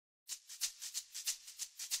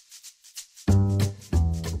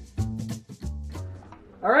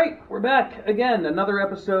All right, we're back again. Another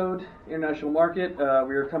episode, International Market. We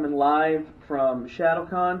are coming live from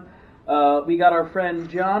ShadowCon. We got our friend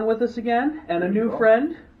John with us again, and a new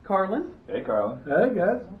friend, Carlin. Hey, Carlin. Hey,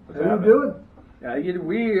 guys. How you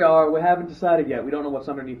doing? We haven't decided yet. We don't know what's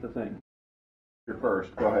underneath the thing. You're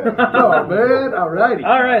first. Go ahead. Oh, man. All righty.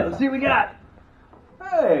 All right, let's see what we got.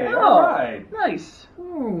 Hey, all right. Nice.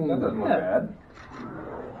 That doesn't look bad.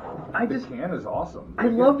 The can is awesome. I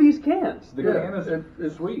love these cans. The can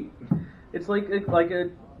is sweet. It's like a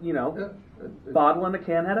bottle and a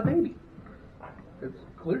can had a baby. It's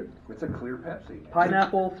clear. It's a clear Pepsi.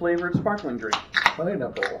 Pineapple flavored sparkling drink.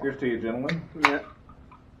 Pineapple. Here's to you, gentlemen. Yeah.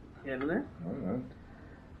 Get in there.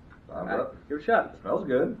 Give it a shot. Smells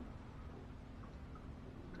good.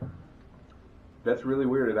 That's really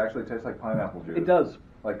weird. It actually tastes like pineapple juice. It does.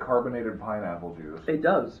 Like carbonated pineapple juice. It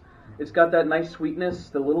does. It's got that nice sweetness,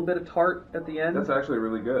 the little bit of tart at the end. That's actually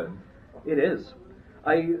really good. It is.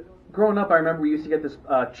 Growing up, I remember we used to get this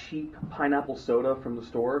cheap pineapple soda from the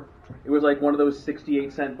store. It was like one of those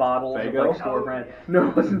 68-cent bottles of like store brand. No,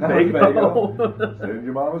 it wasn't Faygo. Send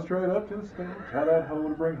your mama straight up to the stage. Tell that hoe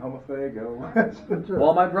to bring home a Faygo.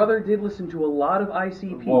 Well, my brother did listen to a lot of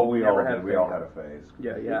ICP. Well, we all did. We all had a phase.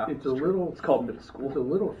 Yeah. It's a little. It's called middle school. It's a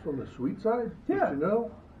little from the sweet side. Yeah. You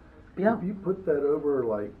know. Yeah. If you put that over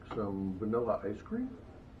like some vanilla ice cream,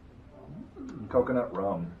 Coconut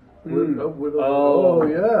rum. Oh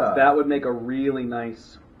yeah. That would make a really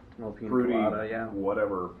nice pina Fruity, colada. Yeah.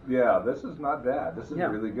 whatever. Yeah, this is not bad. This is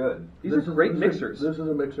really good. These are great mixers. This is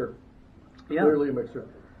a mixer. Yeah. Clearly a mixer.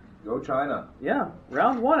 Go China. Yeah.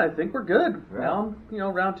 Round one, I think we're good. Yeah.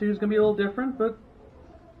 Now, round two is gonna be a little different, but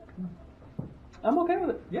I'm okay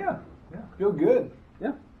with it. Yeah. Feel good.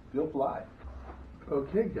 Yeah. Feel fly.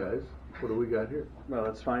 Okay, guys. What do we got here? Well,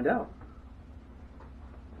 let's find out.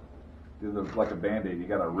 Like a Band-Aid, you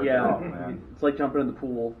gotta rip it off, man. It's like jumping in the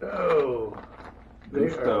pool. Oh.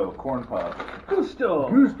 Gusto corn puffs. Gusto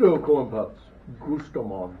corn puffs.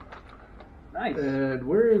 Gustomon. Nice. And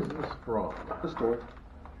where is this from? The store.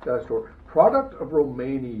 Store. Product of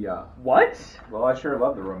Romania. What? Well, I sure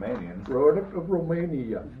love the Romanians. Product of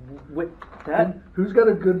Romania. Wait, that? Who's got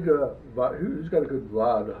a good Vlad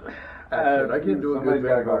accent? I can't do a good Somebody's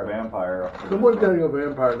gotta vampire. go vampire. Someone's got to go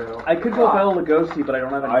vampire now. I could go Bela Lugosi, but I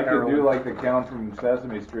don't have any I could heroin. do like the Count from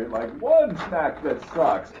Sesame Street, like one snack that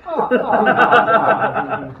sucks.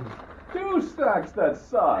 Two snacks that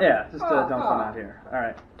suck. Yeah, just dump some out here. All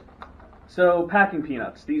right. So packing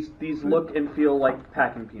peanuts. These look and feel like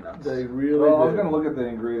packing peanuts. They really Well, I was do. going to look at the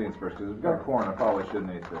ingredients first, because we've got corn. I probably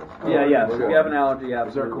shouldn't eat this. Yeah. So if you have an allergy, absolutely.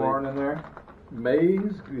 Is there corn in there?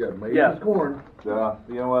 Maize. Yeah, maize is corn. Yeah.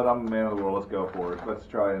 You know what? I'm a man of the world. Let's go for it. Let's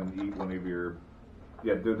try and eat one of your...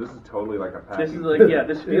 Yeah, dude, this is totally like a packing... This is like,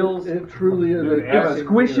 this feels... It truly is. Dude, it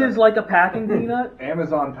squishes like a packing peanut.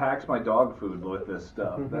 Amazon packs my dog food with this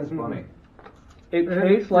stuff. That's funny. It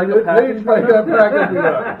tastes like a packing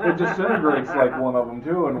peanut. It disintegrates like one of them,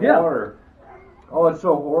 too, in water. Oh, it's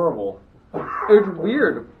so horrible. It's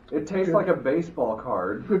weird. It tastes like a baseball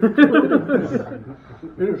card. It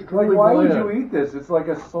is truly Why would bland. you eat this? It's like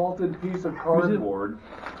a salted piece of cardboard.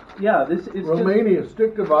 Yeah, this is Romania,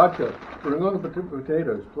 stick to vodka. Bring on the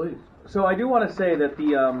potatoes, please. So I do want to say that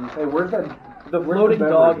the Hey, where's the floating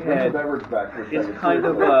dog head beverage back for a is second? kind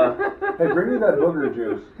of Hey, bring me that booger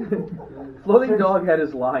juice. floating dog head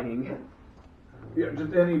is lying. Yeah,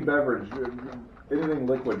 just any beverage, anything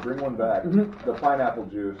liquid. Bring one back. The pineapple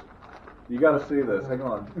juice. You got to see this. Hang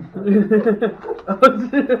on.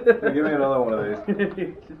 Hey, give me another one of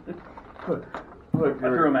these. Look, I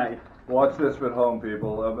threw 'em at you. Watch this at home,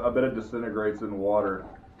 people. I bet it disintegrates in water.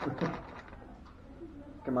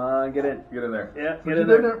 Come on, get in. Get in there. Yeah, Put get it in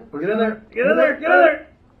there. in there. Get in there. Get in there. Get in there.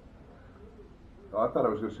 Oh, I thought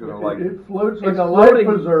it was just gonna like. It floats like It's a life floating.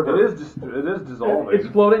 preserver. It is dissolving. It's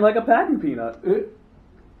floating like a packing peanut.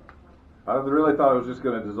 I really thought it was just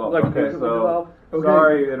gonna dissolve. Like, Okay, okay, so okay.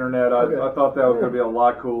 sorry, internet. I thought that was Yeah. gonna be a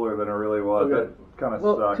lot cooler than it really was. Okay. That kind of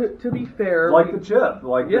Well, sucked. to be fair, Like the chip,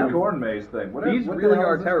 like Yeah. the corn maze thing. What these what the really hell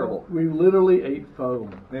are is this terrible. We literally ate foam.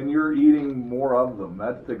 called? And you're eating more of them.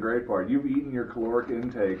 That's the great part. You've eaten your caloric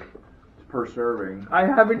intake per serving. I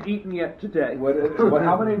haven't eaten yet today.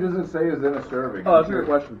 How many does it say is in a serving? Oh, that's a good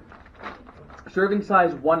question. Serving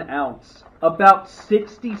size 1 ounce. About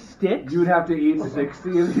 60 sticks? You'd have to eat 60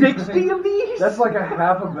 of these. 60 things? of these? That's like a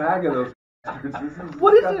half a bag of those.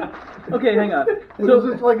 What is it? Okay, hang on. So is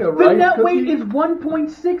this like a The rice net cookie? weight is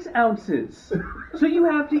 1.6 ounces. So you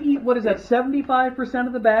have to eat, what is that, 75%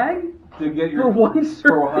 of the bag? To get your For one for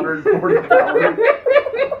serving. 140 calories.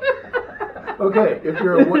 Okay, if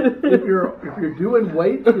you're doing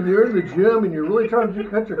weights and you're in the gym and you're really trying to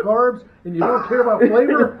cut your carbs and you don't care about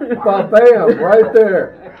flavor, bam, right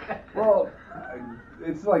there. Well,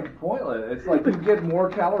 it's like pointless. It's like you get more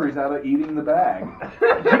calories out of eating the bag.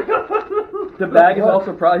 The bag is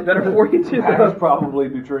also probably better for you too. The bag is probably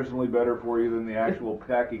nutritionally better for you than the actual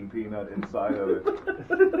packing peanut inside of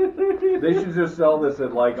it. They should just sell this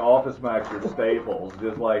at like Office Max or Staples.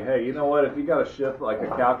 Just like, hey, you know what? If you got to ship like a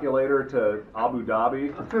calculator to Abu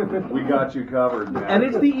Dhabi, we got you covered, man. And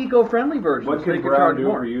it's the eco-friendly version. What so can they Brown do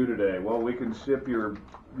more. for you today? Well, we can ship your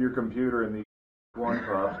computer in the corn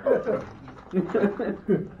puffs.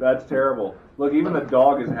 That's terrible. Look, even the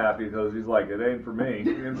dog is happy because he's like, it ain't for me.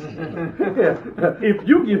 If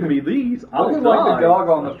you give me these, I'll Look at die. like the dog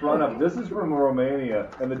on the front of it. This is from Romania,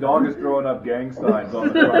 and the dog is throwing up gang signs on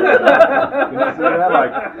the front of it. You see that?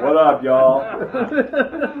 Like, what up, y'all?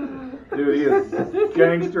 Dude, he is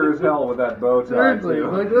gangster as hell with that bow tie. Seriously,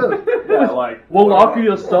 too. like this. Yeah, like. We'll lock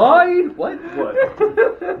you aside? What?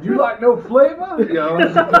 You like no flavor? You know?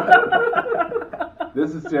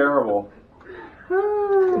 This is terrible.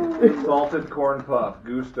 Salted corn puff,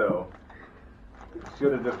 gusto.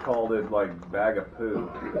 Should have just called it like bag of poo.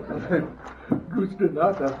 Gusto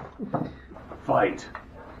nata. Fight.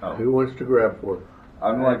 Oh. Who wants to grab for it?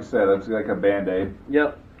 I'm like I said, that's like a Band-Aid.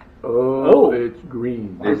 Yep. Oh, it's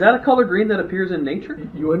green. Is that a color green that appears in nature?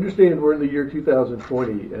 You understand we're in the year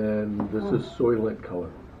 2020, and this is Soylent color.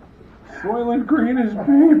 Soylent Green is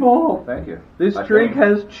people. Thank you. This drink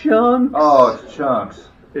has chunks. Oh, it's chunks.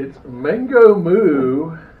 It's Mango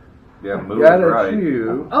Moo. Yeah, Moo is Got right.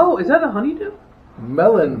 Oh, is that a honeydew?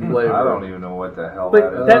 Melon flavor. I don't even know what the hell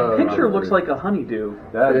But that is. that picture looks like a honeydew.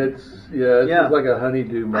 It's just like a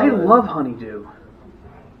honeydew I melon. love honeydew.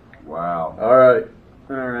 Wow. All right.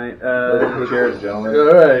 All right. Cheers, gentlemen.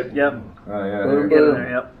 All right. Yep. Oh, yeah. Get in there.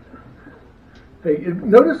 Yep. Hey,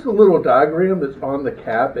 notice the little diagram that's on the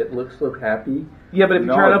cap. It looks so happy. Yeah, but if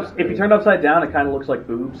you turn it upside down, it kind of looks like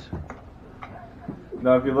boobs.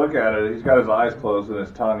 No, if you look at it, he's got his eyes closed and his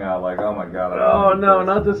tongue out like, oh my god. Oh no,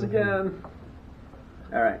 not this again.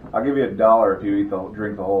 All right. I'll give you $1 if you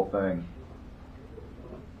drink the whole thing.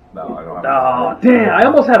 No, I don't have Oh, damn! I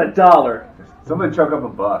almost had $1. Somebody chuck up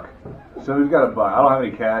 $1. So who's got $1? I don't have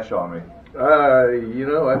any cash on me.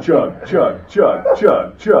 Chug.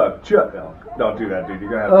 No, don't do that, dude. You're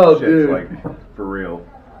gonna have shit dude. like for real.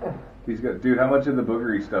 He's got, dude. How much of the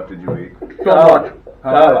boogery stuff did you eat?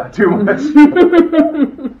 Too much.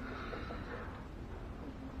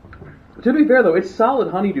 To be fair, though, it's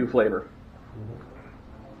solid honeydew flavor.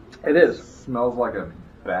 It is. Smells like a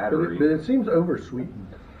battery. But it seems oversweetened.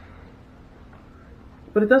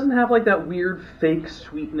 But it doesn't have like that weird fake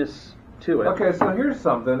sweetness to it. Okay, so here's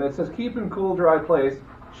something. It says keep in cool, dry place.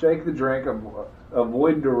 Shake the drink.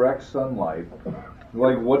 Avoid direct sunlight.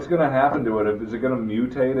 Like, what's going to happen to it? Is it going to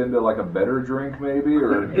mutate into like a better drink, maybe,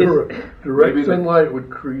 or Direct sunlight would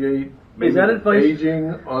create Is that advice?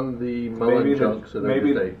 aging on the melon chunks?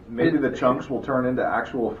 Maybe the chunks will turn into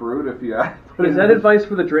actual fruit if you. Is that advice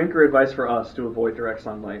for the drink or advice for us to avoid direct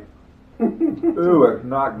sunlight? Ooh, it's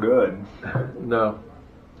not good. No.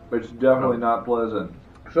 It's definitely not pleasant.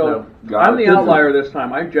 So No. I'm the outlier this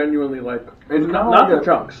time. I genuinely like. It's not like the a-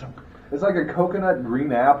 chunks. It's like a coconut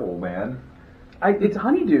green apple, man. It's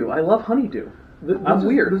honeydew. I love honeydew. I'm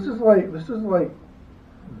weird. This is like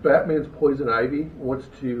Batman's poison ivy wants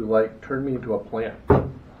to like turn me into a plant.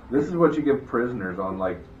 This is what you give prisoners on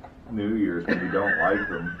like New Year's when you don't like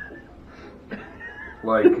them.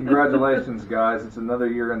 Like, congratulations, guys! It's another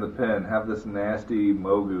year in the pen. Have this nasty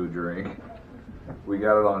Mogu drink. We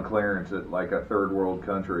got it on clearance at like a third world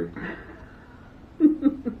country.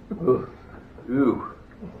 Ooh.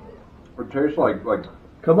 It tastes like.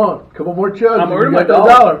 Come on, couple more chugs. I'm and earning you my got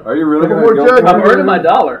dollar. Are you really Couple going to more go chugs. for I'm it? earning my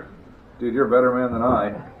 $1. Dude, you're a better man than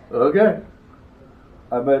I. Okay.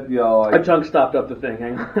 I bet y'all A like. chunk stopped up the thing.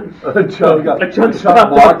 Hang on. A chunk. A chunk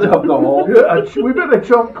blocked up the hole. We've been a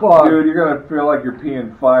chunk clock. Dude, you're going to feel like you're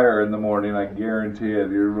peeing fire in the morning, I guarantee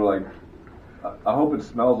it. You're like, I hope it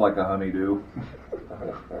smells like a honeydew.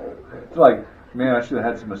 It's like, man, I should have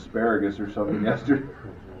had some asparagus or something yesterday.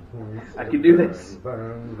 I can do this.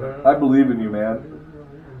 I believe in you, man.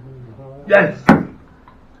 Yes.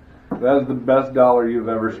 That is the best dollar you've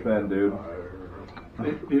ever spent, dude.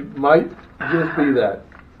 It might just be that.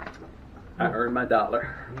 I earned my $1.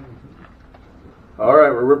 All right,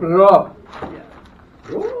 we're ripping it off.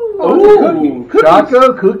 Ooh, cookies.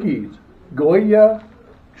 Choco cookies. Goya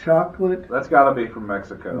chocolate. That's got to be from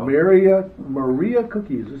Mexico. Maria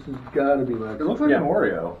cookies. This has got to be It Mexican. looks like Yeah. an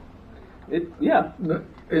Oreo. Yeah.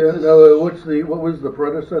 Yeah, no, what was the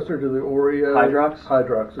predecessor to the Oreo? Hydrox?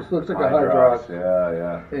 Hydrox. This looks like a Hydrox.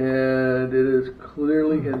 Yeah. And it is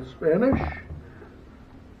clearly in Spanish.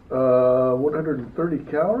 130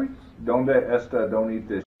 calories. Donde esta? Don't eat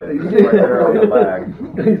this shit. It's right there on the bag.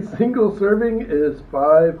 A single serving is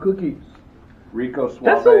 5 cookies. Rico Suave.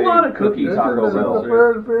 That's a lot of cookies. That's Taco a Bell.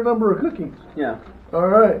 fair number of cookies. Yeah. All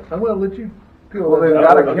right, I'm going to let you go. Well, they've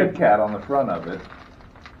got a Kit Kat on the front of it.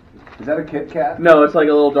 Is that a Kit Kat? No, it's like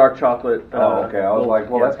a little dark chocolate. Oh, okay. I was like,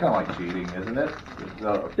 well, yeah. that's kind of like cheating, isn't it?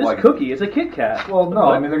 This cookie is a Kit Kat. Well, no,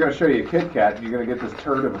 I mean, they're going to show you a Kit Kat, and you're going to get this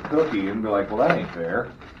turd of a cookie, and be like, well, that ain't fair.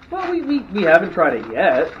 Well, we haven't tried it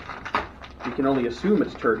yet. We can only assume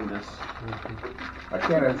it's turdiness. I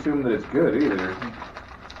can't assume that it's good either.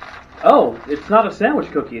 Oh, it's not a sandwich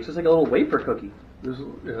cookie. It's just like a little wafer cookie. This is.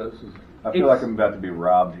 I feel like I'm about to be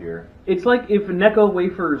robbed here. It's like if Necco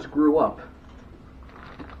wafers grew up.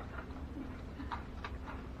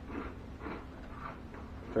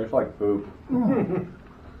 Tastes like poop.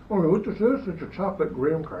 Oh, what this is? It's a chocolate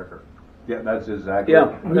graham cracker. Yeah, that's exactly.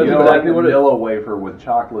 Yeah, you that's know, exactly like what a it is. vanilla wafer with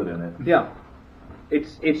chocolate in it. Yeah.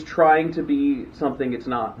 It's trying to be something it's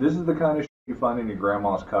not. This is the kind of shit you find in your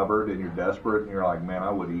grandma's cupboard, and you're desperate, and you're like, man, I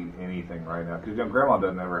would eat anything right now, because grandma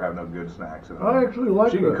doesn't ever have no good snacks. At home. I actually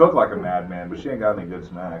like She can that. cook like a madman, but she ain't got any good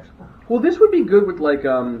snacks. Well, this would be good with like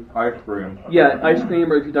Ice cream. yeah, ice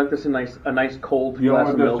cream, or if you dunk this in a nice cold You know glass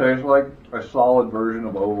what of this milk. tastes like? A solid version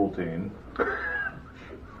of Ovaltine.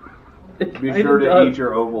 It Be kinda sure to does. eat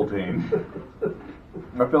your Ovaltine.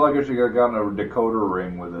 I feel like I should have gotten a decoder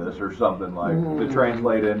ring with this or something like to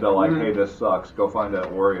translate into like, hey, this sucks. Go find that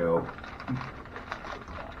Oreo.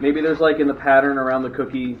 Maybe there's like in the pattern around the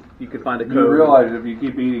cookie, you could find a code. You realize if you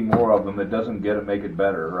keep eating more of them, it doesn't make it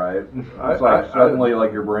better, right? It's like suddenly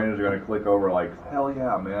like your brain is going to click over like, hell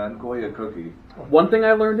yeah, man, Goya cookie. One thing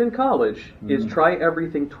I learned in college is try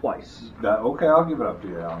everything twice. Okay, I'll give it up to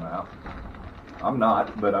you on that. I'm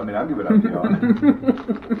not, but I mean, I'll give it up to you on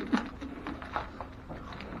it.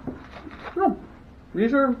 No,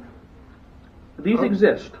 these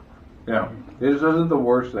exist. Yeah, this isn't the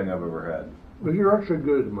worst thing I've ever had. But you're actually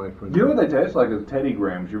good, my friend. You know what they taste like? Is Teddy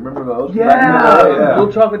Grahams. You remember those? Yeah, Back in the day,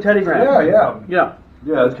 little chocolate Teddy Grahams. Yeah.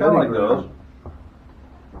 Yeah, it's kind of Teddy like those.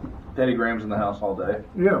 Teddy Grahams in the house all day.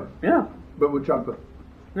 Yeah, Yeah, but with chocolate.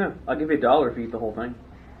 yeah. I'll give you $1 if you eat the whole thing.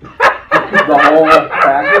 The whole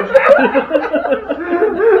package?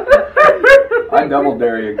 I double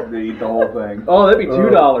dare you to eat the whole thing. Oh, that'd be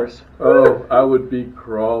 $2. Oh, I would be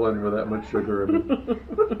crawling with that much sugar in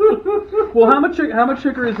it. Well, how much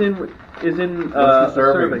sugar is in What's the a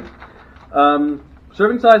serving?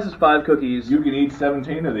 Serving size is 5 cookies. You can eat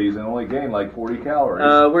 17 of these and only gain like 40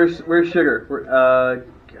 calories. Where's sugar?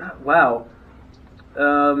 Wow.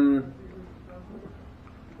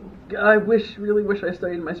 I really wish I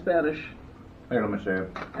studied my Spanish. Here, let me show you.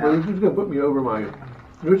 Well, this is going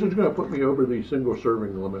to put me over the single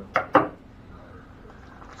serving limit.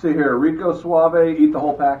 See here, Rico Suave, eat the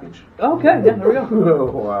whole package. Okay, yeah, there we go. Oh,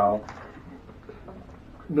 wow.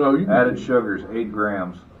 No, you Added sugars, 8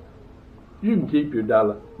 grams. can keep your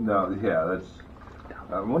dollar. No, yeah, that's.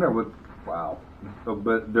 I wonder what. Wow. Oh,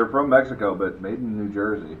 but they're from Mexico, but made in New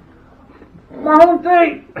Jersey. My home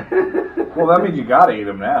state. Well, that means you gotta eat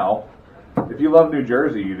them now. If you love New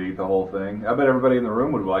Jersey, you'd eat the whole thing. I bet everybody in the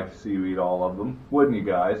room would like to see you eat all of them, wouldn't you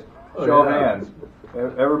guys? Show of hands.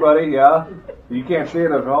 Everybody, yeah? You can't see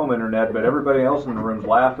it at home, internet, but everybody else in the room's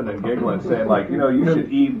laughing and giggling, saying like, you should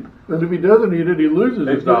eat. And if he doesn't eat it, he loses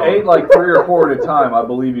If his you dollar. ate like 3 or 4 at a time, I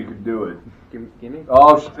believe you could do it. Give me.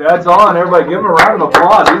 Oh, that's on. Everybody give him a round of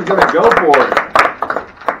applause. He's going to go for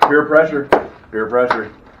it. Peer pressure. Peer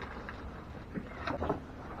pressure.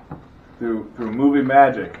 Through movie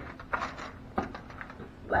magic.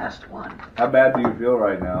 Last one. How bad do you feel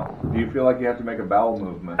right now? Do you feel like you have to make a bowel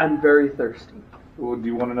movement? I'm very thirsty. Well, do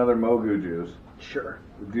you want another Mogu juice? Sure.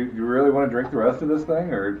 Do you really want to drink the rest of this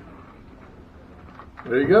thing? Or,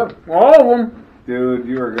 There you go. All of them. dude,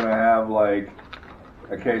 you are going to have like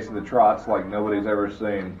a case of the trots like nobody's ever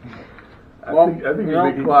seen. I think you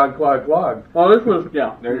make clog. Oh, this was,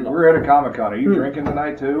 yeah. We're at a Comic-Con. Are you drinking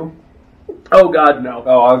tonight too? Oh, God, no.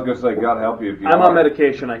 Oh, I was going to say, God help you if you I'm are. on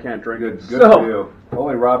medication. I can't drink. Good So, for you.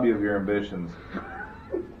 Only rob you of your ambitions.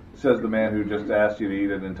 Says the man who just asked you to eat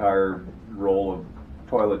an entire roll of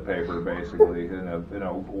toilet paper, basically, in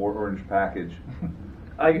a orange package.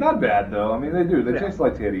 Not bad though. I mean, they do. They taste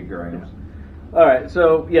like Teddy Grahams. All right.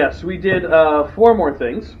 So yes, we did 4 more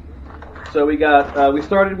things. So we got we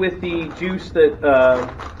started with the juice that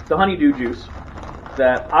the Honeydew juice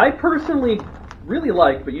that I personally really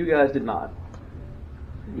like, but you guys did not.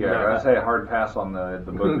 Yeah, I'd say a hard pass on the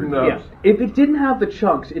booger No. Yeah. If it didn't have the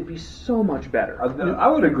chunks, it'd be so much better. I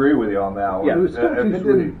would agree with you on that one. Yeah. It was still If too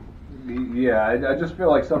it sweet. Yeah, I just feel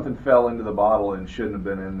like something fell into the bottle and shouldn't have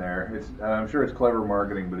been in there. I'm sure it's clever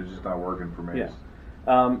marketing, but it's just not working for me. Yeah.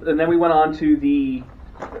 And then we went on to the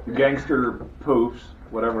Gangster poofs,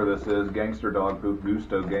 whatever this is, gangster dog poof,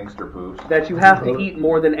 Gusto gangster poofs. that you have to eat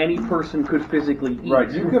more than any person could physically eat.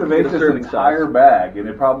 Right, you could have ate with a this serving entire size. bag, and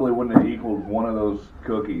it probably wouldn't have equaled one of those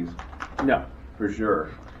cookies, No. for sure.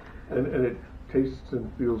 And it tastes and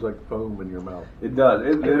feels like foam in your mouth. It does.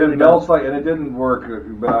 It really melts does. like, and it didn't work,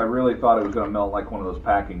 but I really thought it was going to melt like one of those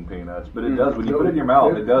packing peanuts. But it does. When you put it in your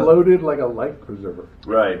mouth, it does. Floated like a life preserver.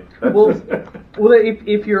 Right. Well,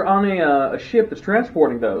 if you're on a ship that's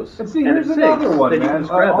transporting those, And see, and here's it another sinks, one, then you man. can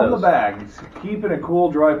just grab On the those. bag, keep in a cool,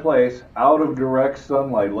 dry place, out of direct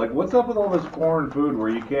sunlight. Like, what's up with all this foreign food where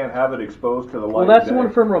you can't have it exposed to the light? Well, that's of the day?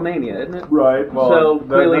 one from Romania, isn't it? Right. Well, So,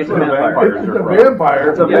 clearly that's it's a where the vampire. vampires It's are a from. vampire.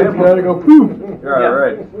 It's a It's vampire. gotta go poof. Yeah, Yeah.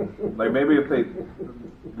 right. Like maybe if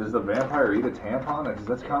does the vampire eat a tampon? Because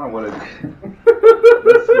that's kind of what it.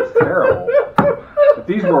 It's terrible. If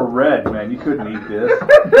these were red, man, you couldn't eat this.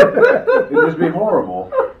 It'd just be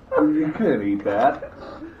horrible. You couldn't eat that.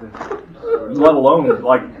 Let alone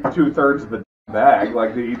like 2/3 of the bag.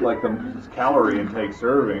 Like to eat like the calorie intake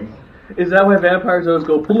serving. Is that why vampires always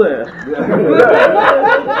go bleh?